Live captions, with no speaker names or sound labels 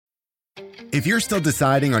If you're still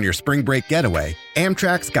deciding on your spring break getaway,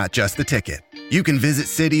 Amtrak's got just the ticket. You can visit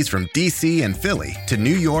cities from D.C. and Philly to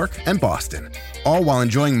New York and Boston, all while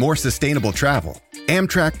enjoying more sustainable travel.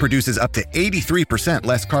 Amtrak produces up to 83%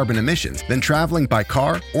 less carbon emissions than traveling by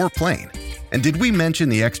car or plane. And did we mention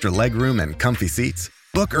the extra legroom and comfy seats?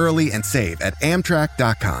 Book early and save at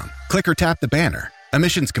Amtrak.com. Click or tap the banner.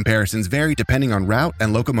 Emissions comparisons vary depending on route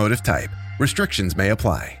and locomotive type. Restrictions may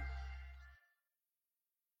apply.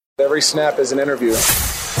 Every snap is an interview.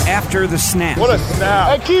 After the Snap. What a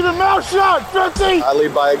snap. Hey, keep your mouth shut, 50! I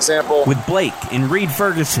lead by example. With Blake and Reed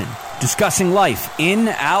Ferguson, discussing life in,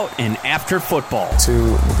 out, and after football.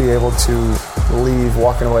 To be able to leave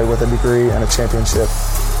walking away with a degree and a championship,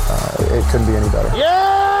 it couldn't be any better. Yeah!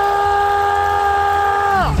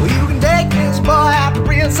 Well, you can take this boy out the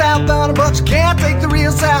real south on, but you can't take the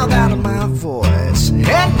real south out of my voice. And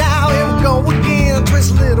now here we go again,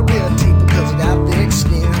 twist a little bit of teeth because I got thick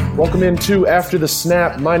skin. Welcome into After the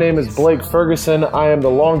Snap. My name is Blake Ferguson. I am the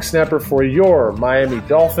long snapper for your Miami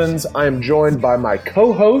Dolphins. I am joined by my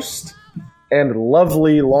co-host and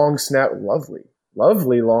lovely long snapper,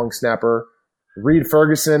 Reed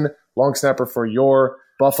Ferguson, long snapper for your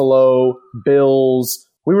Buffalo Bills.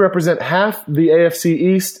 We represent half the AFC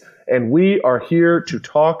East, and we are here to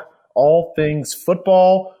talk all things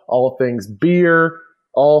football, all things beer,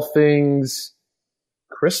 all things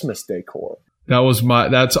Christmas decor.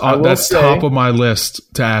 That's top of my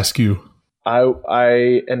list to ask you.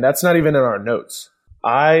 And that's not even in our notes.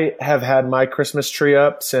 I have had my Christmas tree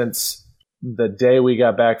up since the day we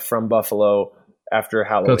got back from Buffalo after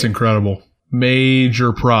Halloween. That's incredible.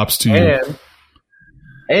 Major props to you.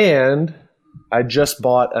 And I just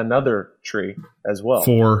bought another tree as well.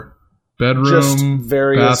 For bedroom,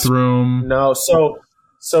 bathroom. No, so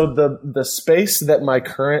the space that my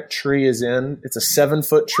current tree is in, it's a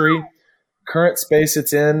 7-foot tree. Current space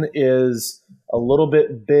it's in is a little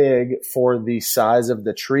bit big for the size of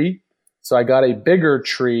the tree. So I got a bigger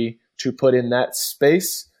tree to put in that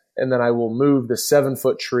space, and then I will move the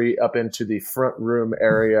 7-foot tree up into the front room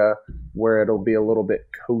area where it'll be a little bit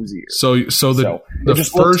cozier. So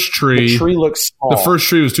the first tree looks small. The first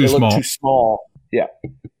tree was too small. Yeah.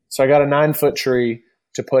 So I got a 9-foot tree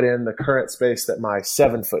to put in the current space that my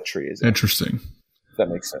 7-foot tree is in. Interesting. If that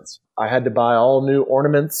makes sense. I had to buy all new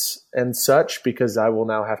ornaments and such because I will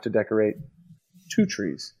now have to decorate 2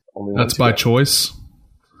 trees. That's by choice?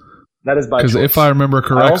 That is by choice. Because if I remember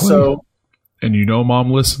correctly, and you know Mom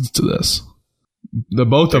listens to this, the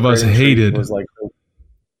both of us hated was like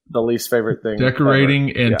the least favorite thing.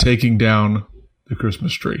 Decorating ever. And taking down the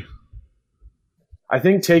Christmas tree. I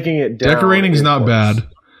think taking it down. Decorating is not bad.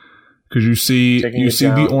 Because you see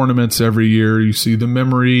the ornaments every year. You see the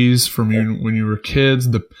memories from when you were kids,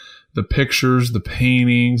 the pictures, the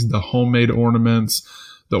paintings, the homemade ornaments,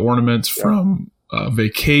 the ornaments from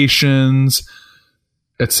vacations,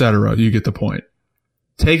 etc. You get the point.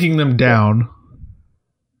 Taking them down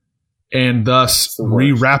and thus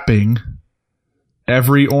rewrapping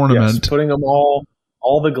every ornament. Yes, putting them all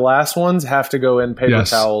the glass ones have to go in paper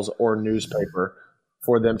towels or newspaper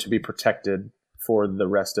for them to be protected for the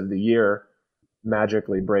rest of the year.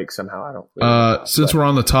 Magically break somehow. I don't really know, since we're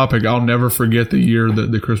on the topic, I'll never forget the year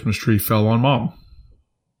that the Christmas tree fell on Mom.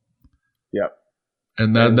 Yep.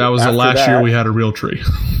 And that was the last year we had a real tree.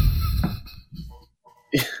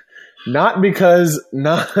 not because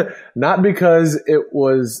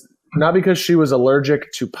she was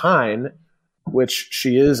allergic to pine, which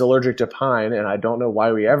she is allergic to pine, and I don't know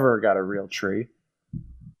why we ever got a real tree,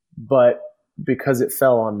 but because it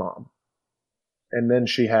fell on Mom. And then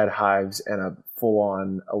she had hives and a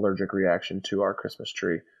full-on allergic reaction to our Christmas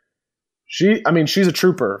tree. She's a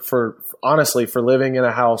trooper for living in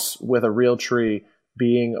a house with a real tree,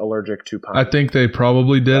 being allergic to pine. I think they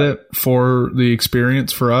probably did it for the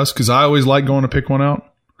experience for us, because I always like going to pick one out.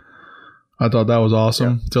 I thought that was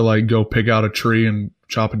awesome to go pick out a tree and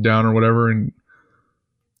chop it down or whatever and,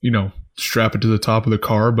 strap it to the top of the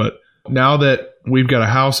car. But now that we've got a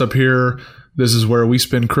house up here, this is where we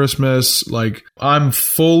spend Christmas. I'm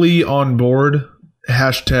fully on board.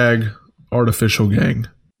 #artificial gang.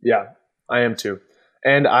 Yeah, I am too.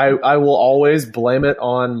 And I will always blame it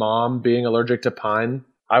on Mom being allergic to pine.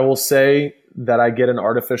 I will say that I get an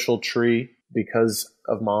artificial tree because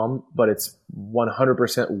of Mom, but it's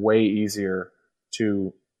 100% way easier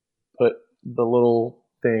to put the little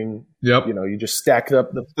thing. Yep. You just stack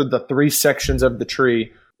up the 3 sections of the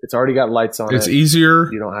tree. It's already got lights on it. It's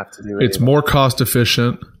easier. You don't have to do it. It's more cost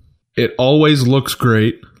efficient. It always looks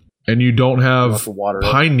great. And you don't have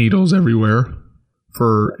pine needles everywhere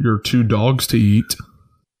for your 2 dogs to eat.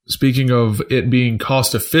 Speaking of it being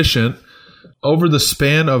cost efficient, over the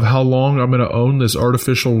span of how long I'm going to own this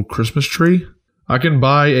artificial Christmas tree, I can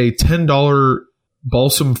buy a $10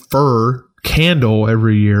 balsam fir candle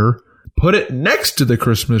every year, put it next to the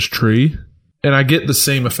Christmas tree, and I get the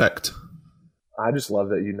same effect. I just love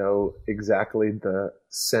that you know exactly the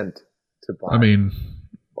scent to buy. I mean,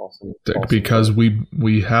 balsam because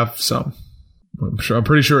we have some. I'm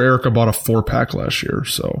pretty sure Erica bought a 4-pack last year.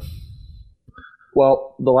 So,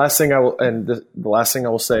 well, the last thing I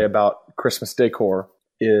will say about Christmas decor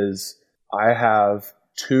is I have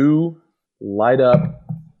 2 light up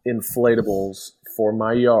inflatables for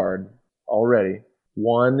my yard already.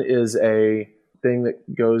 One is a thing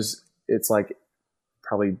that goes, it's like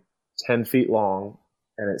probably 10 feet long,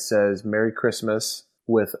 and it says Merry Christmas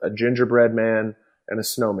with a gingerbread man and a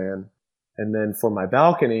snowman. And then for my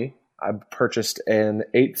balcony, I purchased an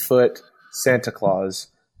 8-foot Santa Claus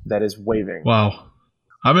that is waving. Wow.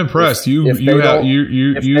 I'm impressed. You've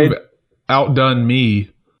outdone me.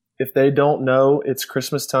 If they don't know it's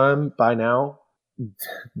Christmas time by now,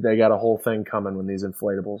 they got a whole thing coming when these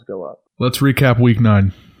inflatables go up. Let's recap week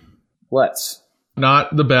 9. Let's.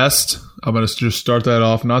 Not the best. I'm going to just start that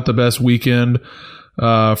off. Not the best weekend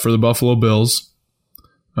for the Buffalo Bills.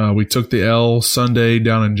 We took the L Sunday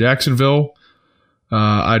down in Jacksonville.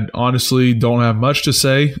 I honestly don't have much to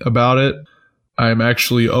say about it. I'm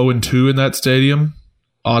actually 0-2 in that stadium.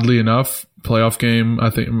 Oddly enough, playoff game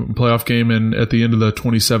at the end of the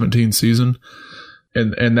 2017 season.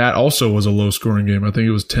 And that also was a low scoring game. I think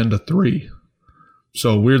it was 10-3.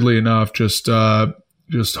 So weirdly enough, just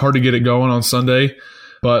hard to get it going on Sunday.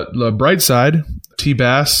 But the bright side, T.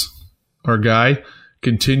 Bass, our guy,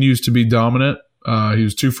 continues to be dominant. He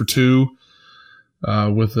was 2 for 2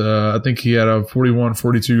 with I think he had a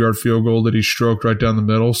 42 yard field goal that he stroked right down the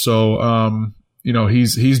middle. So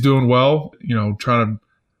he's doing well. Trying to.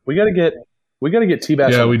 We got to get T.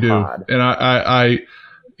 Bass. Yeah, on we the do. pod. And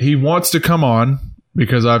he wants to come on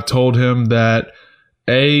because I've told him that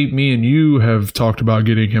A, me and you have talked about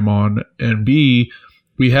getting him on, and B,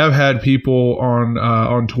 we have had people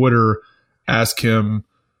on Twitter ask him,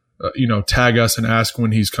 tag us and ask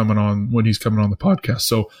when he's coming on the podcast.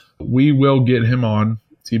 So we will get him on.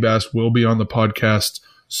 T-Bass will be on the podcast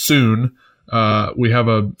soon. We have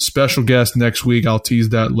a special guest next week. I'll tease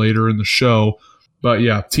that later in the show. But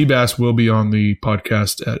yeah, T-Bass will be on the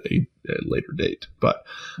podcast at a later date. But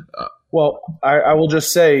well, I will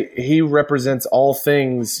just say he represents all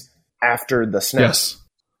things after the snap. Yes.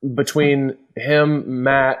 Between him,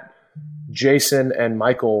 Matt, Jason, and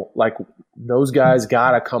Michael, like those guys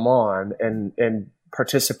got to come on and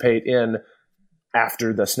participate in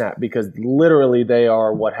after the snap, because literally they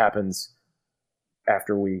are what happens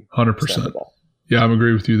after we 100%. the ball. Yeah, I'm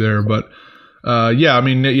agree with you there. But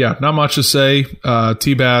not much to say.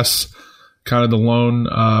 T-Bass, kind of the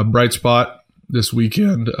lone bright spot this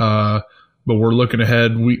weekend. But we're looking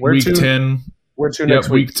ahead. Week 10. We're to next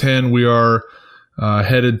week. Week 10, we are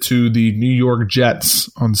headed to the New York Jets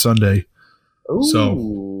on Sunday. Ooh,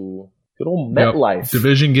 so good old MetLife.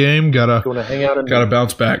 Division game. Gotta hang out gotta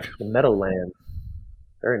bounce back. The Meadowland.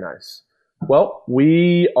 Very nice. Well,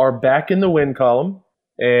 we are back in the win column,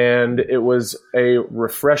 and it was a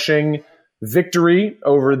refreshing victory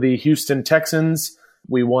over the Houston Texans.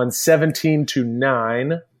 We won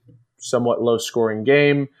 17-9, somewhat low-scoring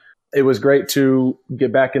game. It was great to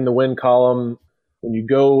get back in the win column. When you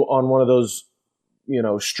go on one of those,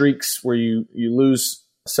 streaks where you lose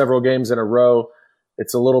several games in a row,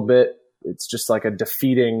 it's just like a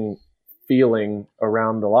defeating feeling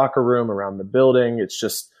around the locker room, around the building. It's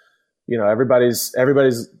just, everybody's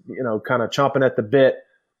kind of chomping at the bit,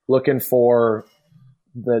 looking for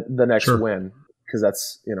the next win, because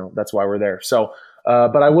that's why we're there. So,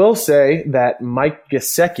 but I will say that Mike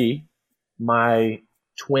Gesicki, my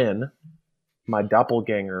twin, my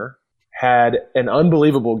doppelganger, had an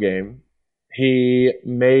unbelievable game. He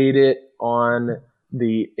made it on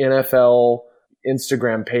the NFL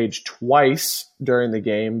Instagram page twice during the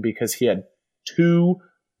game because he had 2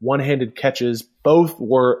 one-handed catches. Both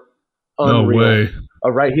were unreal. No way.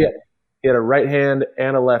 He had a right hand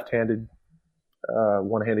and a left-handed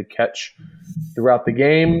one-handed catch throughout the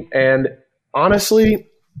game. And honestly,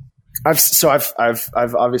 I've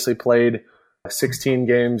obviously played 16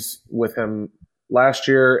 games with him last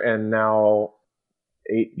year, and now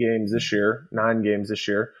 9 games this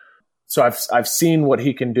year. So I've seen what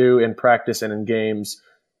he can do in practice and in games,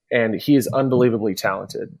 and he is unbelievably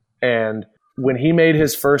talented. And when he made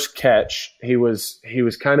his first catch, he was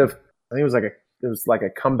kind of, I think it was like a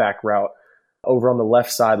comeback route over on the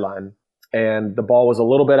left sideline, and the ball was a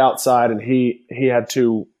little bit outside, and he had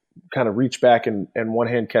to kind of reach back and one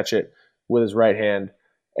hand catch it with his right hand.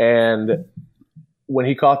 And when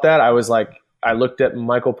he caught that, I was like, I looked at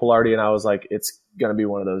Michael Pilardi and I was like, it's going to be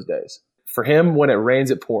one of those days. For him, when it rains,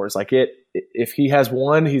 it pours. Like if he has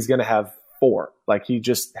one, he's going to have 4. Like he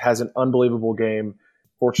just has an unbelievable game.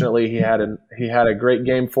 Fortunately, he had a great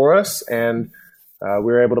game for us, and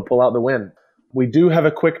we were able to pull out the win. We do have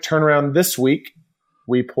a quick turnaround this week.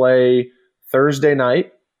 We play Thursday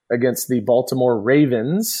night against the Baltimore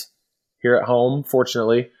Ravens here at home.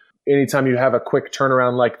 Fortunately, anytime you have a quick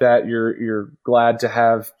turnaround like that, you're glad to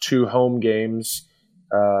have 2 home games,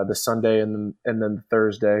 the Sunday and then the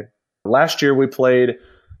Thursday. Last year we played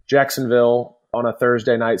Jacksonville on a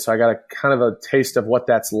Thursday night, so I got a kind of a taste of what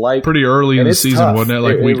that's like. Pretty early in the season, tough. Wasn't it?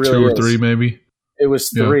 Like week really 2 or 3 maybe? It was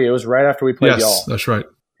 3. Yeah. It was right after we played y'all. Yes, that's right.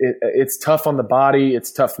 It's tough on the body.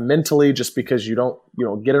 It's tough mentally just because you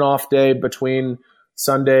don't get an off day between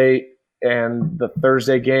Sunday and the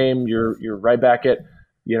Thursday game. You're right back at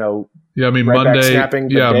Yeah, I mean right Monday. Back snapping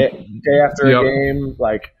the day after a game.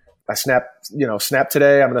 Like I snap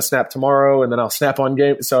today. I'm going to snap tomorrow, and then I'll snap on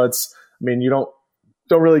game. So you don't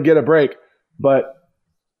really get a break. But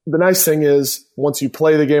the nice thing is once you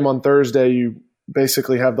play the game on Thursday, you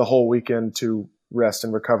basically have the whole weekend to rest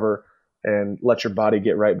and recover and let your body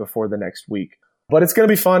get right before the next week. But it's going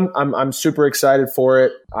to be fun. I'm super excited for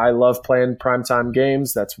it. I love playing primetime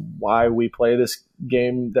games. That's why we play this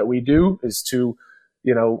game that we do, is to,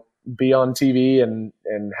 be on TV and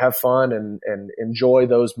have fun and enjoy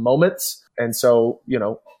those moments. And so,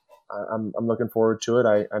 I'm looking forward to it.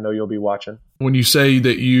 I know you'll be watching. When you say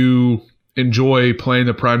that you enjoy playing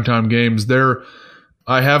the primetime games,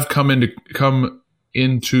 I have come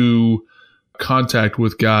into contact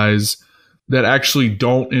with guys that actually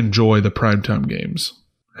don't enjoy the primetime games.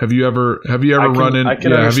 Have you ever run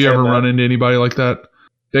into anybody like that?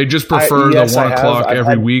 They just prefer the 1 o'clock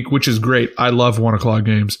every week, which is great. I love 1 o'clock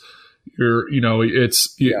games.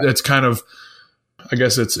 It's kind of, I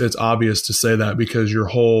guess it's obvious to say that because your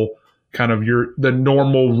whole kind of the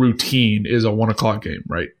normal routine is a 1 o'clock game,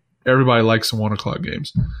 right? Everybody likes the 1 o'clock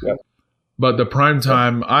games. Yep. But the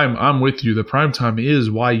primetime, I'm with you. The primetime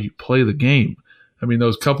is why you play the game. I mean,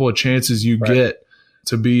 those couple of chances you get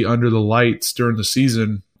to be under the lights during the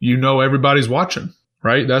season, everybody's watching,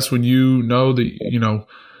 right? That's when that,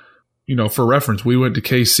 for reference, we went to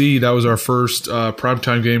KC. That was our first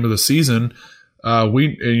primetime game of the season.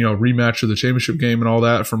 Rematch of the championship game and all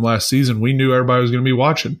that from last season. We knew everybody was going to be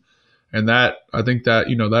watching. And I think that,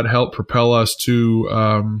 that helped propel us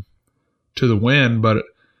to the win. But,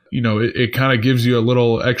 it kind of gives you a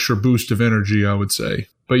little extra boost of energy, I would say.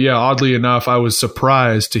 But yeah, oddly enough, I was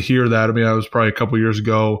surprised to hear that. I mean, that was probably a couple years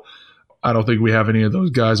ago. I don't think we have any of those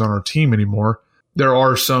guys on our team anymore. There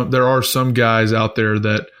are some guys out there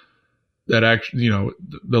that actually,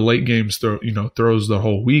 the late games throws the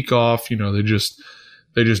whole week off. They just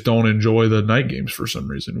don't enjoy the night games for some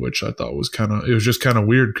reason, which I thought was just kind of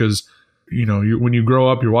weird because, when you grow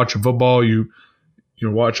up, you're watching football, you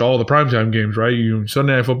watch all the primetime games, right?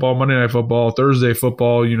 Sunday night football, Monday night football, Thursday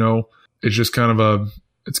football, it's just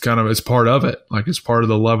it's part of it. Like it's part of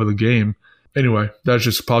the love of the game. Anyway, that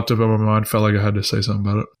just popped up in my mind. Felt like I had to say something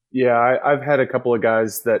about it. Yeah, I've had a couple of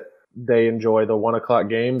guys that they enjoy the 1 o'clock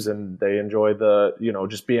games and they enjoy the,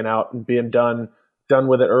 just being out and being done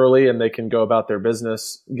with it early, and they can go about their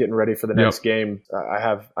business getting ready for the next game. I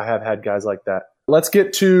have had guys like that. Let's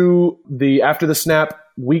get to the after the snap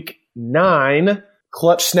week 9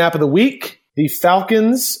 clutch snap of the week. The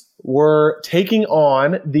Falcons were taking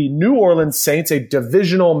on the New Orleans Saints, a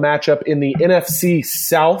divisional matchup in the NFC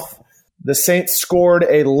South. The Saints scored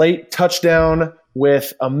a late touchdown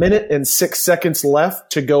with 1 minute and 6 seconds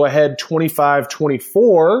left to go ahead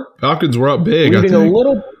 25-24. Falcons were up big,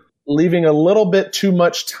 leaving a little bit too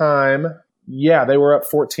much time. Yeah, they were up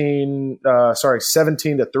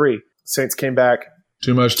 17-3. Saints came back.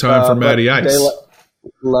 Too much time for Matty Ice. They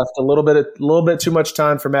left a little bit too much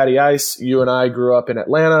time for Matty Ice. You and I grew up in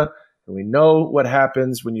Atlanta, and we know what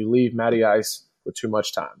happens when you leave Matty Ice with too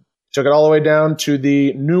much time. Took it all the way down to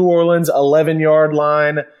the New Orleans 11-yard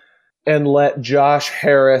line and let Josh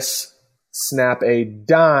Harris snap a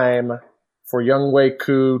dime for Younghoe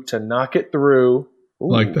Koo to knock it through.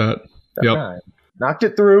 Ooh, like that. Yep. Dime. Knocked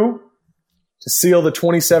it through to seal the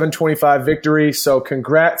 27-25 victory. So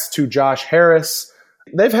congrats to Josh Harris.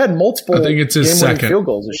 They've had multiple game-winning field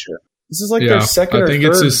goals this year. This is like their second or third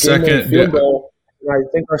game-winning field goal. And I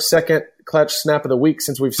think our second clutch snap of the week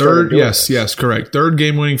since we've started doing this. Yes, correct. Third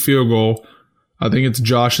game-winning field goal. I think it's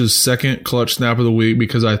Josh's second clutch snap of the week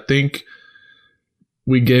because I think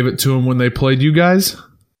we gave it to him when they played you guys.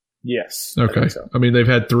 Yes. Okay. I mean, they've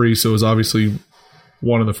had 3, so it was obviously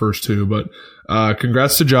one of the first two. But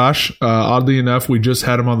congrats to Josh. Oddly enough, we just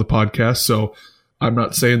had him on the podcast, so I'm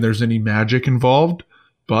not saying there's any magic involved,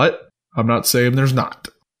 but I'm not saying there's not.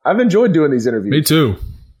 I've enjoyed doing these interviews. Me too.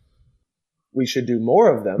 We should do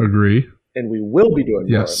more of them. Agree. And we will be doing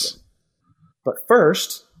more of them. But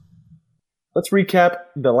first, let's recap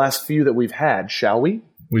the last few that we've had, shall we?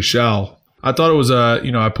 We shall. I thought it was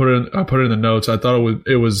I put it in the notes. I thought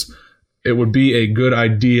it would be a good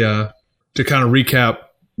idea to kind of recap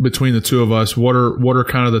between the two of us. What are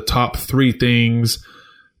kind of the top 3 things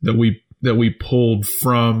that we pulled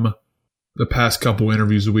from the past couple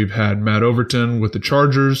interviews that we've had? Matt Overton with the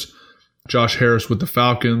Chargers, Josh Harris with the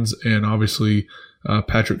Falcons, and obviously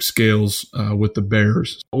Patrick Scales with the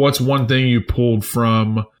Bears. What's one thing you pulled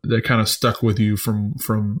from that kind of stuck with you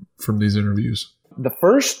from these interviews? The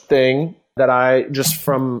first thing that I just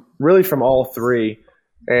from all 3,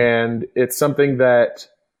 and it's something that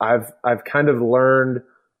I've kind of learned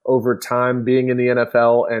over time being in the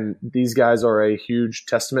NFL, and these guys are a huge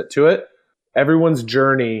testament to it. Everyone's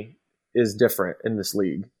journey is different in this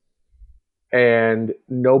league, and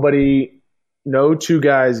no 2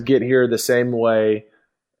 guys get here the same way.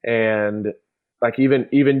 And like even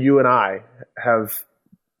you and I have,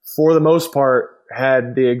 for the most part,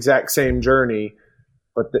 had the exact same journey,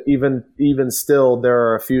 but even still, there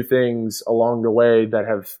are a few things along the way that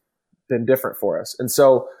have been different for us. And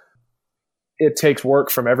so it takes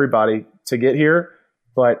work from everybody to get here,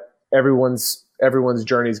 but everyone's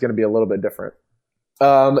journey is going to be a little bit different.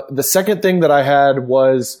 The second thing that I had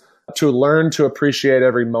was to learn to appreciate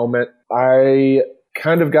every moment. I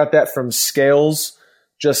kind of got that from Scales,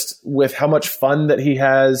 just with how much fun that he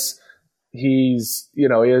has. He's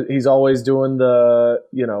always doing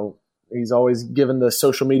he's always giving the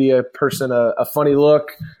social media person a funny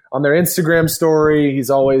look on their Instagram story. He's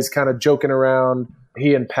always kind of joking around.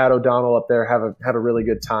 He and Pat O'Donnell up there had a really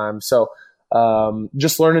good time. So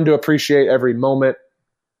just learning to appreciate every moment,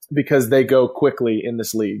 because they go quickly in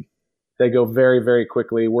this league. They go very, very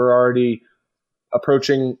quickly. We're already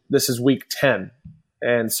approaching, this is week 10.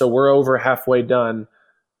 And so we're over halfway done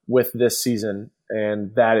with this season.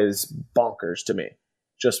 And that is bonkers to me.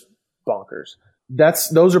 Just bonkers.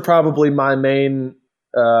 Those are probably my main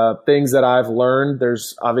things that I've learned.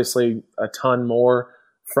 There's obviously a ton more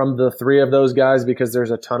from the 3 of those guys, because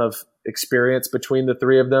there's a ton of experience between the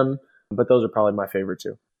 3 of them. But those are probably my favorite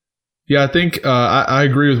 2. Yeah, I think I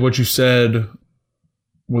agree with what you said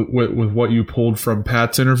with what you pulled from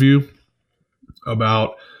Pat's interview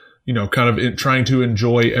about, kind of trying to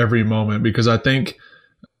enjoy every moment, because I think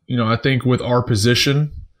with our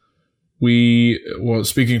position,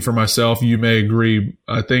 speaking for myself, you may agree.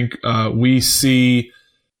 I think I see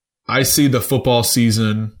the football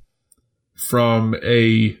season from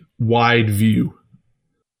a wide view.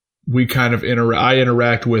 I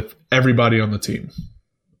interact with everybody on the team.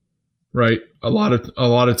 Right. A lot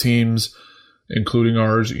of teams, including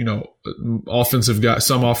ours, offensive guys,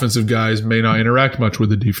 some offensive guys may not interact much with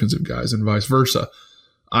the defensive guys, and vice versa.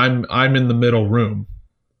 I'm in the middle room,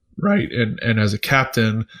 right? And as a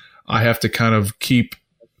captain, I have to kind of keep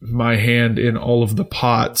my hand in all of the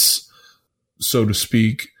pots, so to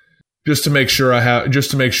speak, just to make sure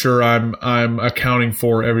I'm accounting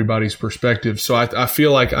for everybody's perspective. So I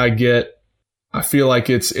feel like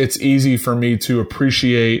it's easy for me to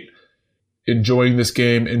appreciate enjoying this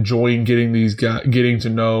game, enjoying getting to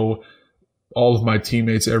know all of my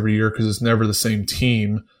teammates every year, because it's never the same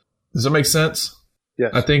team. Does that make sense? Yes.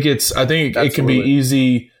 I think it can be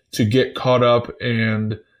easy to get caught up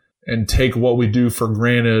and take what we do for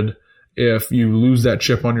granted if you lose that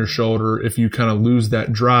chip on your shoulder, if you kind of lose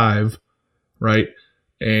that drive, right?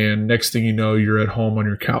 And next thing you know, you're at home on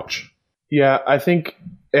your couch. Yeah, I think,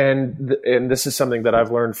 and this is something that I've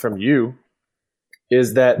learned from you,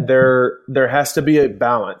 is that there has to be a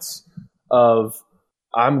balance of,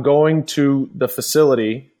 I'm going to the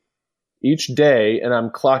facility each day and I'm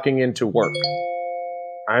clocking into work.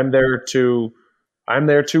 I'm there to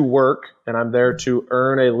work, and I'm there to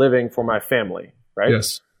earn a living for my family, right?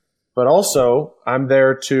 Yes. But also, I'm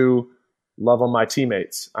there to love on my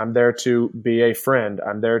teammates. I'm there to be a friend.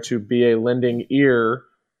 I'm there to be a lending ear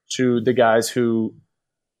to the guys who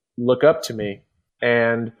look up to me.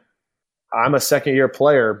 And I'm a second-year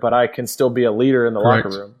player, but I can still be a leader in the Correct.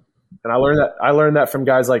 locker room. And I learned that from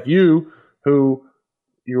guys like you, who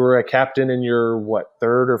you were a captain in your,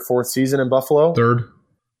 third or fourth season in Buffalo?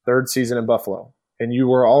 Third season in Buffalo. And you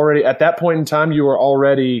were already, at that point in time, you were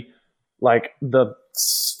already like the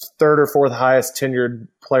 3rd or 4th highest tenured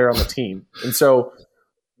player on the team. And so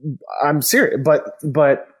I'm serious, I'm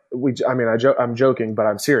joking, but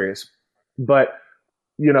I'm serious. But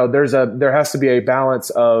there has to be a balance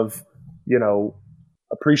of,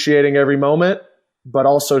 appreciating every moment, but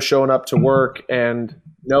also showing up to work and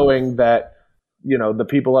knowing that, the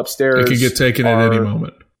people upstairs, it could get taken at any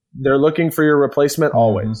moment. They're looking for your replacement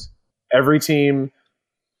always. Every team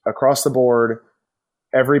across the board,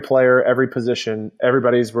 every player, every position,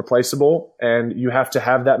 everybody's replaceable. And you have to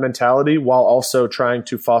have that mentality while also trying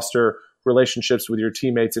to foster relationships with your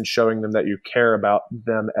teammates and showing them that you care about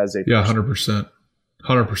them as a person. Yeah, 100%.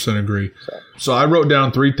 100% agree. So I wrote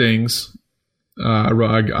down 3 things.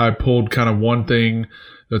 I pulled kind of one thing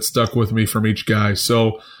that stuck with me from each guy.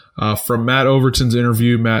 So from Matt Overton's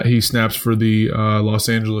interview, he snaps for the Los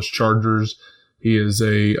Angeles Chargers. He is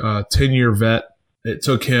a 10-year vet. It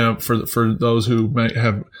took him, for those who might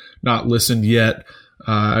have not listened yet,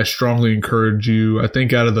 I strongly encourage you, I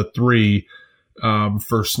think out of the 3,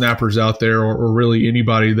 for snappers out there or really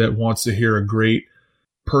anybody that wants to hear a great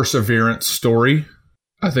perseverance story,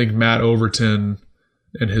 I think Matt Overton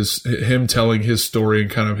and him telling his story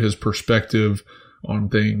and kind of his perspective on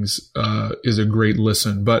things is a great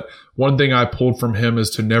listen. But one thing I pulled from him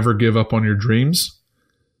is to never give up on your dreams.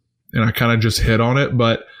 And I kind of just hit on it.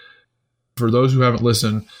 But for those who haven't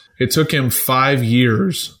listened, it took him 5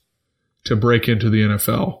 years to break into the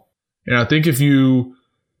NFL. And I think if you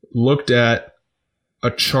looked at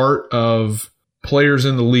a chart of players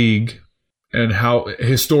in the league and how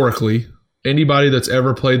historically anybody that's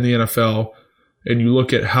ever played in the NFL, and you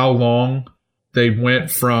look at how long they went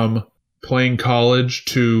from playing college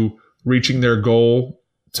to reaching their goal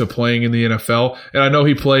to playing in the NFL. And I know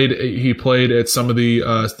he played at some of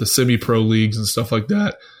the semi-pro leagues and stuff like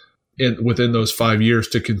that within those 5 years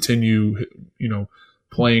to continue,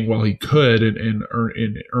 playing while he could and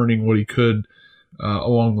earning what he could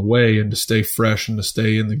along the way, and to stay fresh and to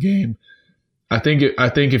stay in the game. I think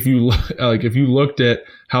if you looked at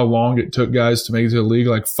how long it took guys to make it to the league,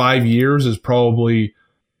 like 5 years is probably,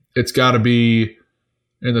 it's got to be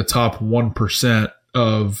in the top 1%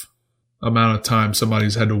 of amount of time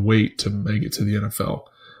somebody's had to wait to make it to the NFL.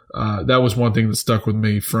 That was one thing that stuck with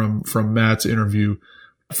me from Matt's interview.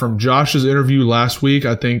 From Josh's interview last week,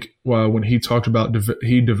 I think when he talked about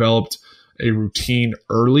he developed a routine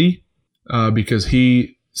early because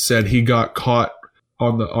he said he got caught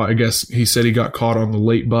on he got caught on the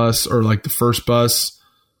late bus, or like the first bus,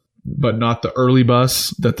 but not the early bus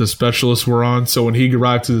that the specialists were on. So when he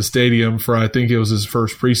arrived to the stadium for, I think it was his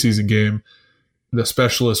first preseason game, the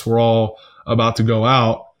specialists were all about to go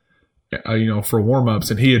out, for warm-ups,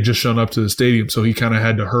 and he had just shown up to the stadium. So he kind of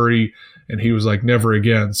had to hurry, and he was like, never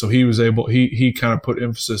again. So he was he kind of put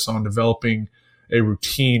emphasis on developing a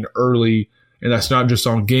routine early. And that's not just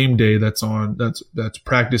on game day. That's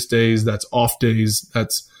practice days. That's off days.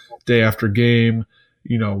 That's day after game.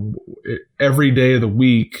 Every day of the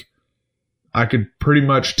week, I could pretty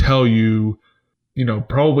much tell you,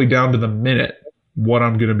 probably down to the minute what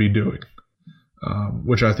I'm going to be doing,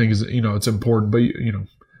 which I think is, it's important, but,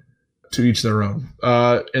 to each their own.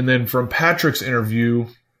 And then from Patrick's interview,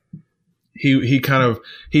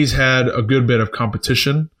 he's had a good bit of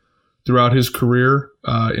competition throughout his career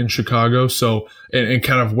in Chicago. So, and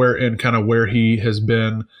kind of where he has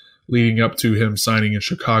been leading up to him signing in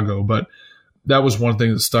Chicago. But that was one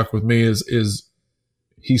thing that stuck with me is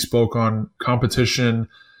he spoke on competition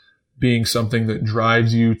being something that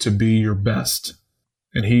drives you to be your best.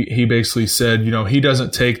 And he basically said, he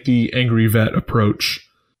doesn't take the angry vet approach.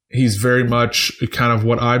 He's very much kind of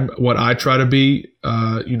what I try to be.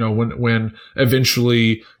 When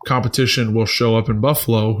eventually competition will show up in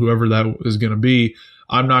Buffalo, whoever that is going to be,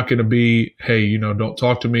 I'm not going to be, hey, don't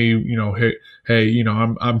talk to me. Hey,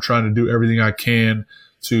 I'm trying to do everything I can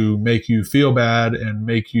to make you feel bad and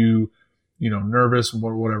make you, nervous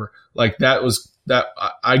or whatever. Like that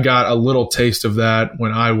I got a little taste of that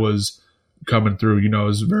when I was coming through.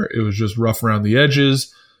 It was just rough around the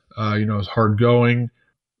edges. It was hard going.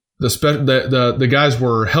 The guys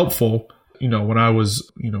were helpful, when I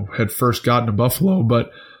was, had first gotten to Buffalo,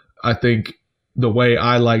 but I think the way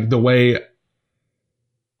I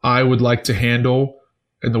would like to handle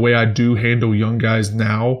and the way I do handle young guys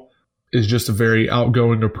now is just a very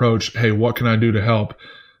outgoing approach. Hey, what can I do to help?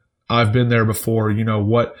 I've been there before.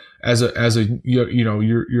 What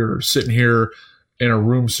you're sitting here in a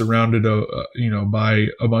room surrounded, by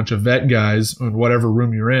a bunch of vet guys in whatever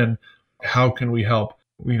room you're in. How can we help?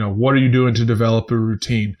 What are you doing to develop a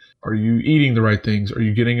routine? Are you eating the right things? Are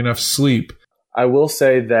you getting enough sleep? I will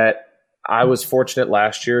say that I was fortunate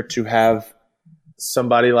last year to have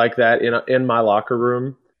somebody like that in my locker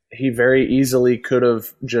room. He very easily could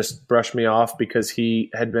have just brushed me off because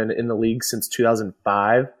he had been in the league since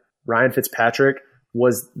 2005. Ryan Fitzpatrick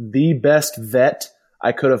was the best vet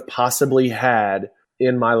I could have possibly had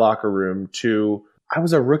in my locker room I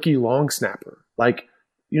was a rookie long snapper. Like,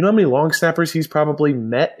 you know how many long snappers he's probably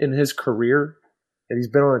met in his career and he's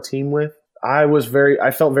been on a team with? I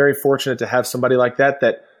felt very fortunate to have somebody like that,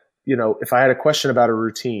 you know, if I had a question about a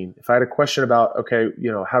routine, if I had a question about, okay,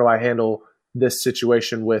 you know, how do I handle this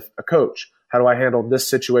situation with a coach? How do I handle this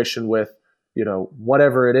situation with, you know,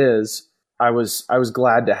 whatever it is? I was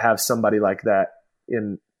glad to have somebody like that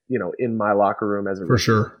in my locker room as a for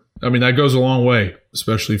sure. I mean, that goes a long way,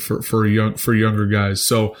 especially for younger guys.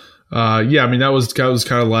 So, yeah, I mean, that was kind of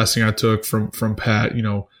the last thing I took from Pat, you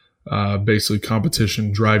know, basically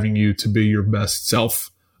competition driving you to be your best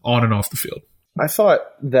self on and off the field. I thought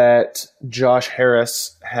that Josh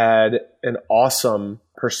Harris had an awesome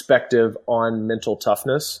perspective on mental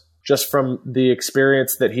toughness, just from the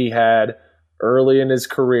experience that he had early in his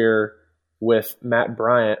career with Matt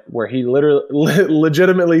Bryant, where he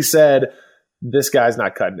legitimately said, this guy's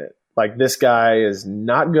not cutting it. Like, this guy is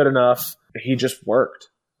not good enough. He just worked.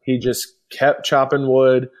 He just kept chopping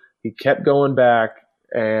wood. He kept going back,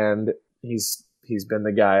 and he's been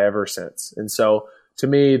the guy ever since. And so, to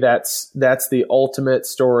me, that's the ultimate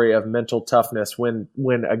story of mental toughness. When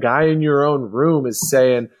a guy in your own room is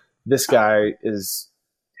saying, this guy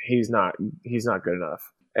he's not good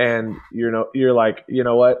enough, and you're like, you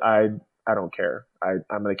know what, I don't care.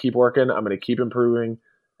 I'm going to keep working. I'm going to keep improving.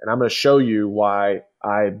 And I'm going to show you why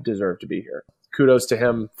I deserve to be here. Kudos to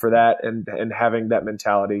him for that and having that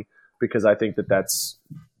mentality, because I think that's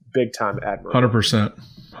big time admirable.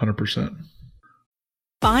 100%.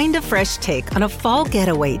 Find a fresh take on a fall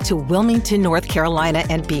getaway to Wilmington, North Carolina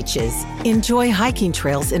and beaches. Enjoy hiking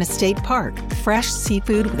trails in a state park, fresh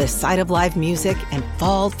seafood with a side of live music, and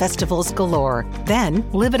fall festivals galore. Then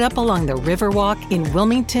live it up along the Riverwalk in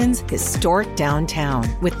Wilmington's historic downtown.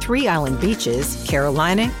 With 3 island beaches,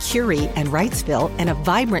 Carolina, Curie, and Wrightsville, and a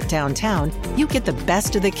vibrant downtown, you get the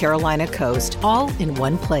best of the Carolina coast all in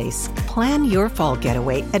one place. Plan your fall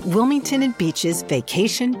getaway at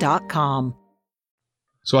WilmingtonandBeachesVacation.com.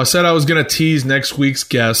 So I said I was going to tease next week's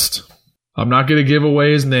guest. I'm not going to give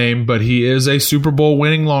away his name, but he is a Super Bowl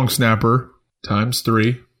winning long snapper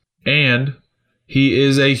 ×3. And he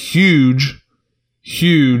is a huge,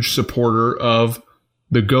 huge supporter of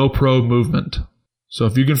the GoPro movement. So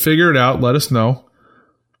if you can figure it out, let us know.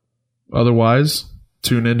 Otherwise,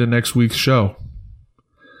 tune into next week's show.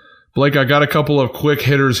 Blake, I got a couple of quick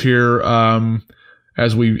hitters here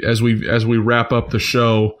as we wrap up the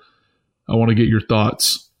show. I want to get your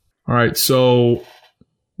thoughts. All right, so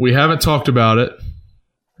we haven't talked about it.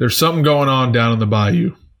 There's something going on down in the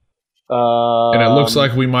Bayou. And it looks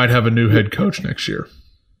like we might have a new head coach next year.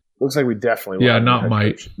 Looks like we definitely will. Yeah, not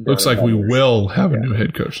might. Looks like we will have a new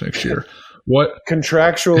head coach next year. What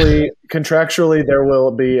contractually there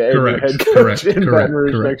will be a new head coach in Baton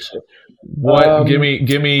Rouge next year. What? Give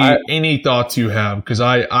me any thoughts you have, because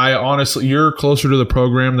I honestly, you're closer to the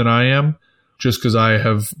program than I am, just because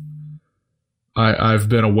I've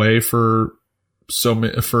been away for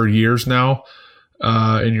years now,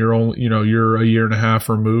 and you're a year and a half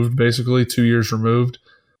removed, basically 2 years removed.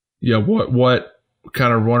 Yeah, what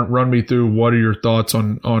kind of run me through? What are your thoughts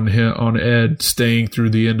on Ed staying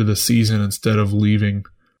through the end of the season instead of leaving?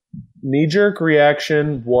 Knee-jerk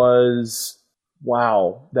reaction was,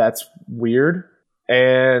 wow, that's weird,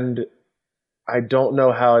 and I don't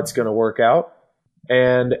know how it's going to work out.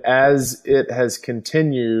 And as it has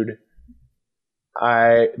continued,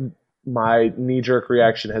 my knee-jerk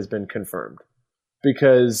reaction has been confirmed,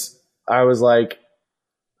 because I was like,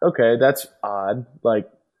 okay, that's odd. Like,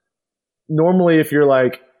 normally if you're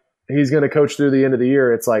like, he's going to coach through the end of the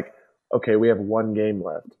year, it's like, okay, we have 1 game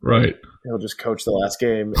left. Right. He'll just coach the last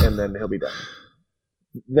game and then he'll be done.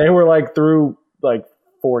 They were like through like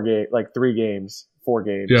 3 games, 4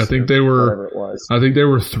 games. Yeah, I think they were, whatever it was. I think they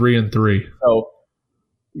were 3-3. So,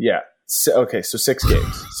 yeah. So 6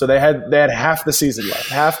 games. So they had half the season left,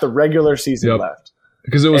 half the regular season left.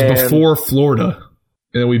 Because it was before Florida,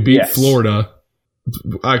 and then we beat Florida,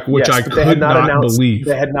 which I could not believe.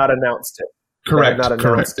 They had not announced it. Correct.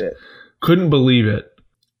 It. Couldn't believe it.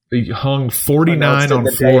 They hung 49 on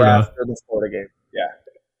the Florida. Day after the Florida game. Yeah.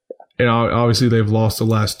 And obviously they've lost the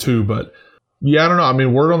last 2, but yeah, I don't know. I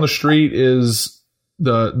mean, word on the street is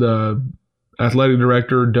the athletic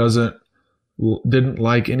director didn't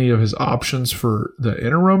like any of his options for the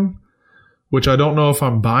interim, which I don't know if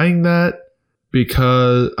I'm buying that,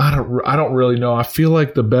 because I don't really know. I feel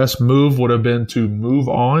like the best move would have been to move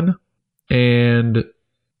on and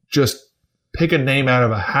just pick a name out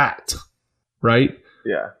of a hat, right?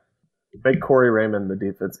 Yeah. Make Corey Raymond the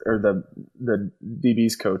defense or the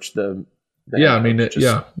DB's coach, the Yeah, I mean,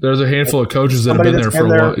 there's a handful of coaches that have been there for a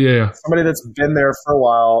while. Yeah. Somebody that's been there for a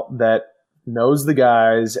while that knows the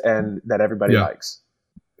guys and that everybody likes.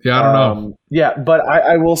 Yeah, I don't know. Yeah, but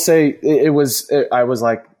I will say I was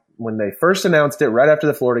like, when they first announced it right after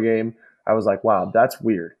the Florida game, I was like, wow, that's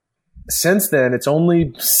weird. Since then, it's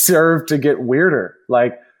only served to get weirder.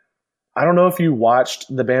 Like, I don't know if you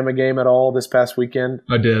watched the Bama game at all this past weekend.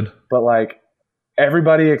 I did. But, like,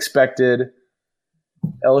 everybody expected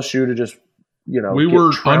LSU to just, we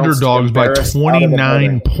were underdogs by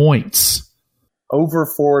 29 points. Over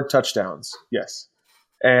 4 touchdowns, yes.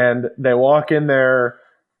 And they walk in there.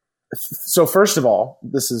 So, first of all,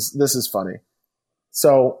 this is funny.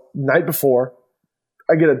 So, night before,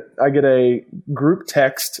 I get a group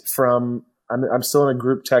text from I'm still in a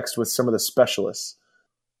group text with some of the specialists.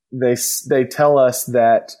 They tell us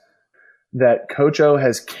that Coach O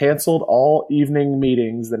has canceled all evening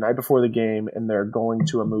meetings the night before the game, and they're going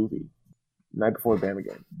to a movie the night before the Bama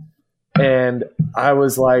game. And I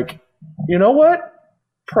was like, you know what?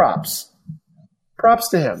 Props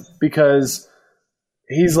to him, because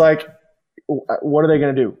he's like, what are they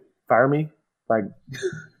going to do? Fire me? Like,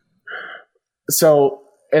 so,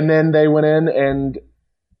 and then they went in and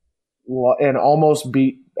almost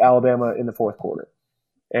beat Alabama in the fourth quarter.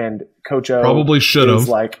 And Coach O probably should have.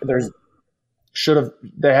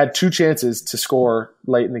 They had 2 chances to score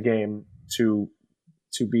late in the game to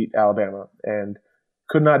beat Alabama and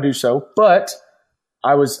could not do so. But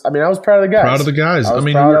I was proud of the guys. Proud of the guys. I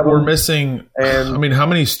mean, we're missing. And I mean, how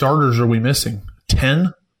many starters are we missing?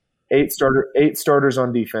 10? 8 starters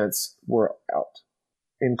on defense were out,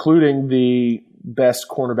 including the best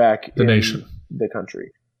cornerback in nation, the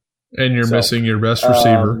country. And you're missing your best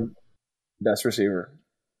receiver.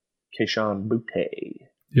 Keyshawn Butte.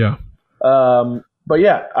 Yeah. But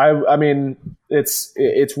yeah, I mean, it's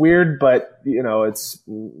weird, but it'll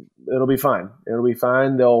be fine. It'll be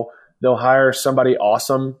fine. They'll hire somebody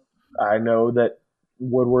awesome. I know that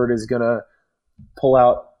Woodward is gonna pull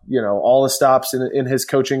out all the stops in his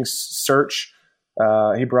coaching search.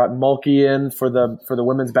 He brought Mulkey in for the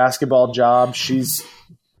women's basketball job. She's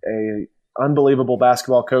a unbelievable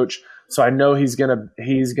basketball coach, so I know he's gonna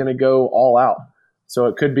go all out. So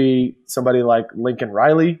it could be somebody like Lincoln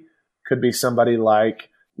Riley, could be somebody like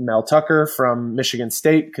Mel Tucker from Michigan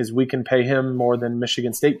State, because we can pay him more than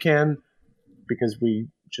Michigan State can, because we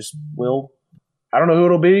just will. I don't know who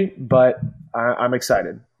it'll be, but I'm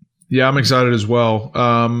excited. Yeah, I'm excited as well.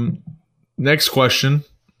 Next question,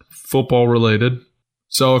 football related.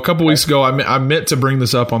 So a couple weeks ago, I meant to bring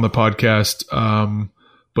this up on the podcast,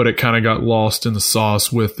 but it kind of got lost in the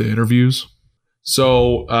sauce with the interviews.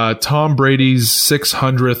 So Tom Brady's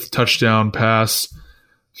 600th touchdown pass,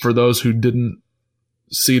 for those who didn't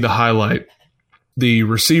see the highlight, the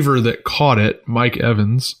receiver that caught it, Mike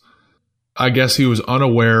Evans, I guess he was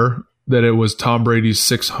unaware that it was Tom Brady's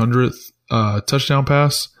 600th touchdown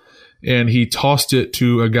pass, and he tossed it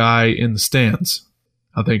to a guy in the stands.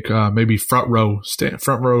 I think maybe front row of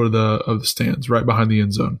the stands, right behind the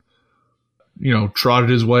end zone. Trotted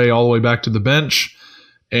his way all the way back to the bench,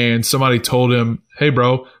 and somebody told him, "Hey,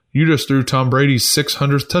 bro, you just threw Tom Brady's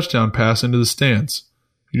 600th touchdown pass into the stands.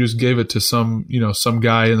 You just gave it to some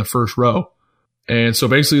guy in the first row." And so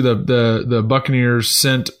basically the Buccaneers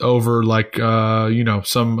sent over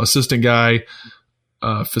some assistant guy,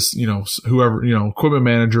 whoever, equipment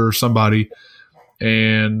manager or somebody,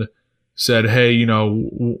 and said, "Hey,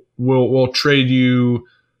 we'll trade you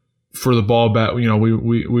for the ball back.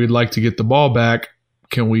 We'd like to get the ball back.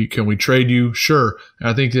 Can we trade you?" Sure. And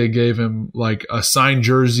I think they gave him like a signed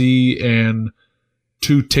jersey and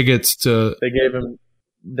 2 tickets to.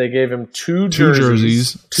 They gave him 2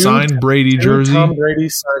 jerseys. Signed Brady jersey. Tom Brady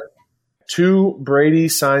signed 2 Brady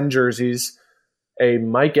signed jerseys, a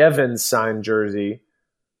Mike Evans signed jersey,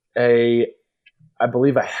 I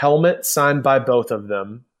believe a helmet signed by both of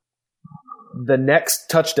them. The next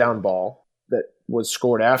touchdown ball that was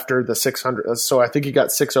scored after the 600. So I think he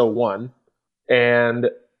got 601.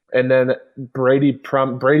 And then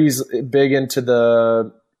Brady's big into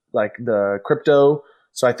the crypto.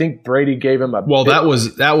 So I think Brady gave him a. Well, that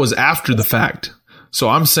was after the fact. So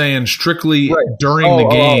I'm saying strictly during the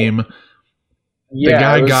game, the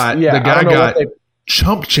guy got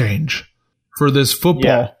chump change for this football.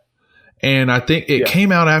 Yeah. And I think it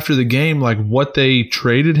came out after the game, like what they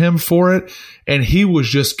traded him for it. And he was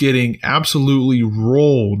just getting absolutely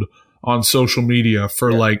rolled on social media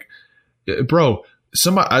for bro,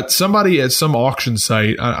 somebody at some auction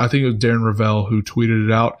site, I think it was Darren Ravel who tweeted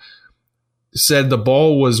it out, said the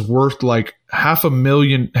ball was worth like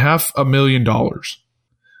 $500,000.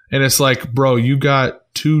 And it's like, bro, you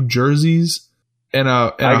got 2 jerseys and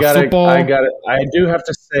a football. I do have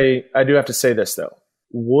to say this though.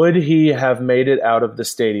 Would he have made it out of the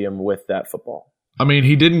stadium with that football? I mean,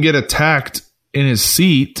 he didn't get attacked in his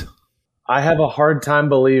seat. I have a hard time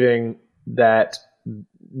believing that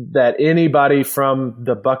anybody from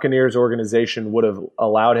the Buccaneers organization would have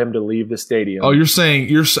allowed him to leave the stadium. Oh, you're saying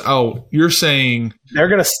they're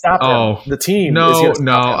going to stop him. The team. No.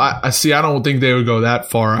 I see. I don't think they would go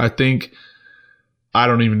that far. I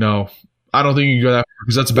don't even know. I don't think you can go that far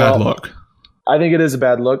because that's bad luck. I think it is a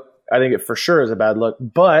bad look. I think it for sure is a bad look.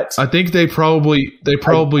 But I think they probably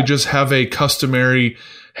just have a customary,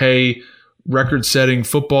 hey, record-setting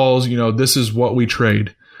footballs. This is what we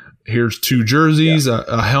trade. Here's 2 jerseys,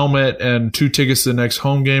 a helmet, and 2 tickets to the next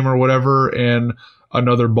home game or whatever, and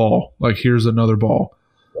another ball. Like, here's another ball.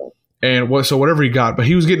 And so whatever he got, but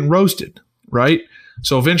he was getting roasted, right?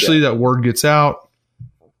 So eventually that word gets out,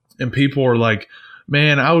 and people are like,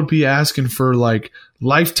 man, I would be asking for like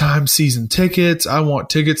lifetime season tickets. I want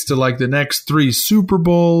tickets to like the next 3 Super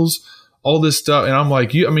Bowls, all this stuff. And I'm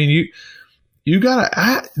like, you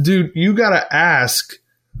gotta ask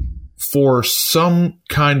for some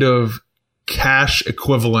kind of cash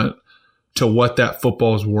equivalent to what that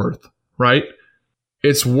football is worth, right?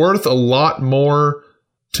 It's worth a lot more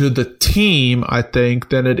to the team, I think,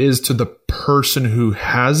 than it is to the person who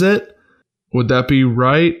has it. Would that be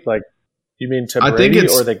right? Like, you mean to Brady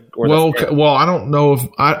well, I don't know if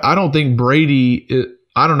I don't think Brady.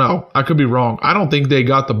 I don't know. I could be wrong. I don't think they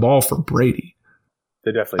got the ball for Brady.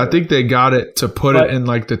 They definitely. I think they got it to put it in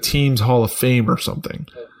like the team's Hall of Fame or something.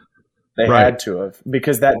 They had to have,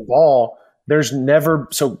 because that ball. There's never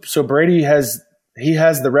so Brady has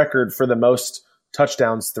the record for the most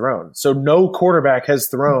touchdowns thrown. So no quarterback has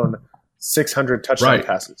thrown 600 touchdown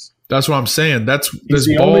passes. That's what I'm saying. This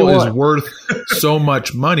ball is worth so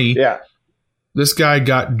much money. Yeah. This guy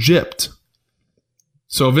got gypped.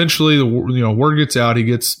 So eventually the word gets out, he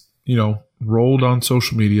gets, rolled on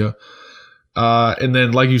social media. And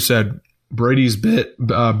then like you said, Brady's big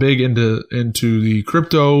into the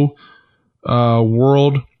crypto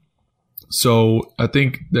world. So I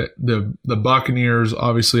think that the Buccaneers,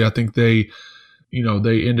 obviously, I think they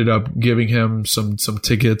ended up giving him some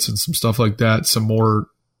tickets and some stuff like that, some more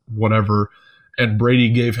whatever. And Brady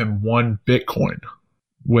gave him 1 Bitcoin,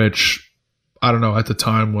 which I don't know at the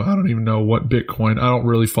time. I don't even know what Bitcoin. I don't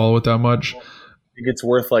really follow it that much. I think it's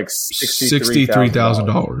worth like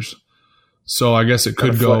 $63,000. So I guess it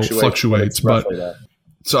could fluctuates, but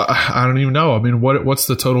so I don't even know. I mean, what's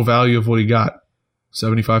the total value of what he got?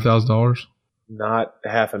 $75,000? Not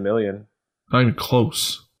 $500,000. Not even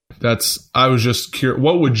close. I was just curious.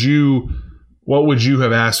 What would you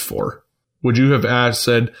have asked for? Would you have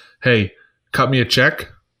said, hey, cut me a check?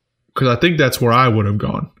 Because I think that's where I would have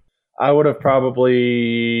gone. I would have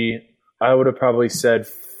probably said,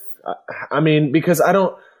 I mean, because I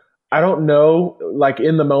don't know, like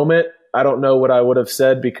in the moment, I don't know what I would have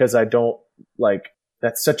said, because I don't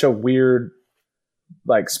that's such a weird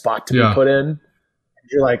spot to be put in.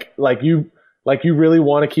 You're like you really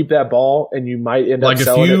want to keep that ball, and you might end up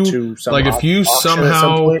selling it to some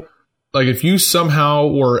if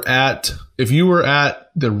you were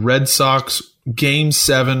at the Red Sox Game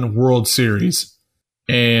 7 World Series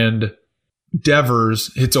and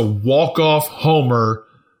Devers hits a walk-off homer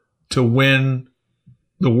to win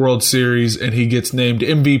the World Series and he gets named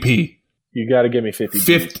MVP. You got to give me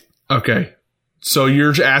 50. Okay. So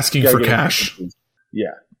you're asking for cash.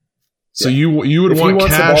 Yeah. So you would want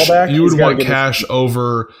cash. You would want cash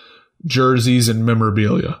over jerseys and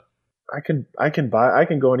memorabilia. I can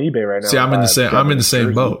go on eBay right now. See, I'm in the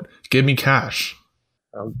same boat. Give me cash.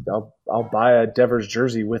 I'll buy a Devers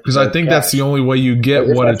jersey with, because I think that's the only way you get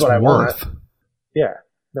what it's worth. Yeah.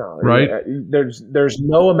 No. Right. There's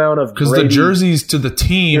no amount of, because the jerseys to the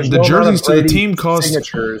team, cost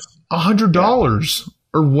 $100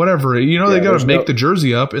 or whatever. They got to make the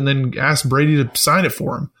jersey up and then ask Brady to sign it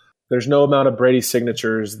for him. There's no amount of Brady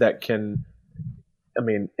signatures that can. I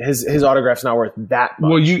mean, his autograph's not worth that much.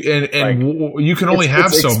 Well, you can only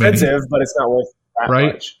have so many. It's expensive, but it's not worth that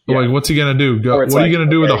much. Yeah. Like, what's he gonna do? What are you gonna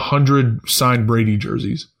do with 100 signed Brady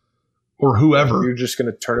jerseys, or whoever? You're just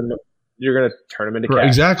gonna turn them. You're gonna turn them into cash.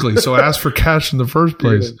 Exactly. So ask for cash in the first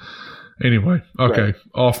place. Anyway, okay,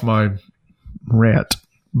 off my rant.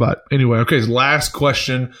 But anyway, okay. Last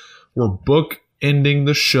question. We're book-ending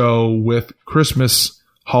the show with Christmas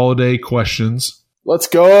holiday questions. Let's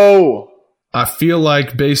go. I feel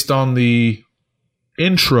like based on the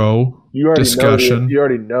intro discussion, you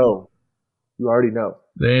already know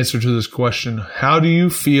the answer to this question. How do you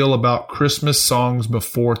feel about Christmas songs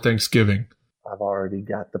before Thanksgiving? I've already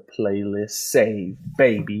got the playlist saved,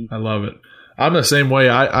 baby. I love it. I'm the same way.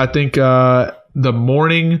 I think the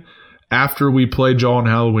morning after we played Jaw on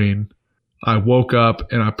Halloween, I woke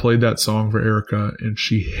up and I played that song for Erica, and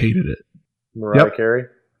she hated it. Mariah Carey?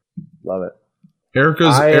 Love it.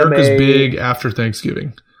 Erica's big after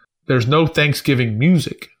Thanksgiving. There's no Thanksgiving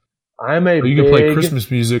music. You can play Christmas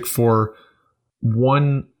music for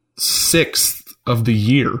 1/6 of the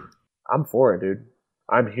year. I'm for it, dude.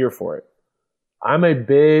 I'm here for it. I'm a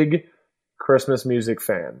big Christmas music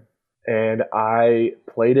fan, and I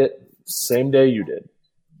played it same day you did.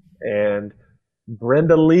 And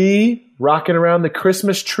Brenda Lee rocking around the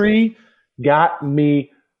Christmas tree got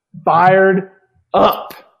me fired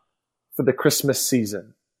up for the Christmas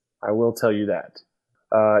season. I will tell you that.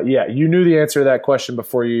 You knew the answer to that question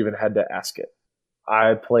before you even had to ask it.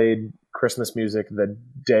 I played Christmas music the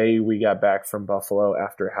day we got back from Buffalo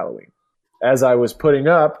after Halloween, as I was putting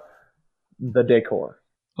up the decor.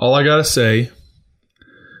 All I got to say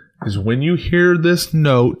is when you hear this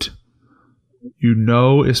note, you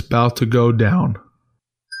know it's about to go down.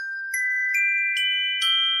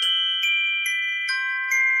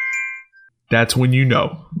 That's when you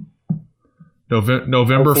know.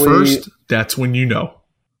 November 1st, that's when you know.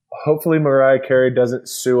 Hopefully Mariah Carey doesn't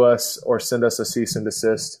sue us or send us a cease and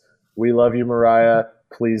desist. We love you, Mariah.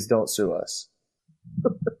 Please don't sue us.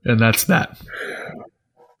 And that's that.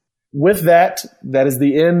 With that is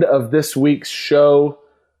the end of this week's show.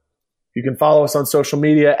 You can follow us on social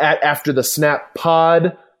media at After the Snap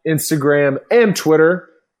Pod, Instagram and Twitter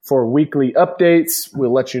for weekly updates.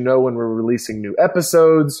 We'll let you know when we're releasing new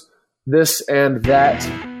episodes, this and that.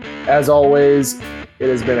 As always, it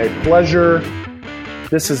has been a pleasure.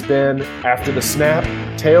 This has been After the Snap,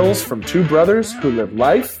 tales from two brothers who live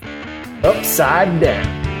life upside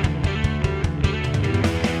down.